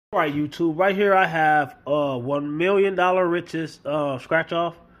All right, YouTube. Right here, I have $1 million riches scratch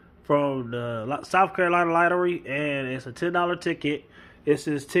off from the South Carolina Lottery, and it's a $10 ticket. This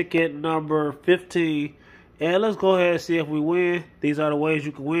is ticket number 15, and let's go ahead and see if we win. These are the ways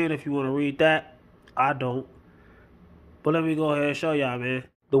you can win. If you want to read that, I don't, but let me go ahead and show y'all, man.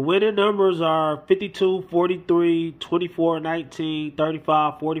 The winning numbers are 52, 43, 24, 19,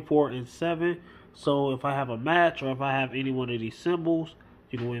 35, 44, and 7. So if I have a match or if I have any one of these symbols,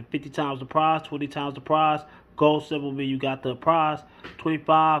 you can win 50 times the prize, 20 times the prize. Gold symbol means you got the prize.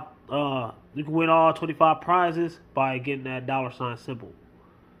 25, you can win all 25 prizes by getting that $ symbol.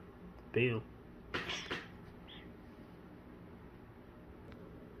 Bam.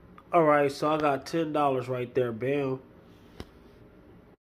 Alright, so I got $10 right there, bam.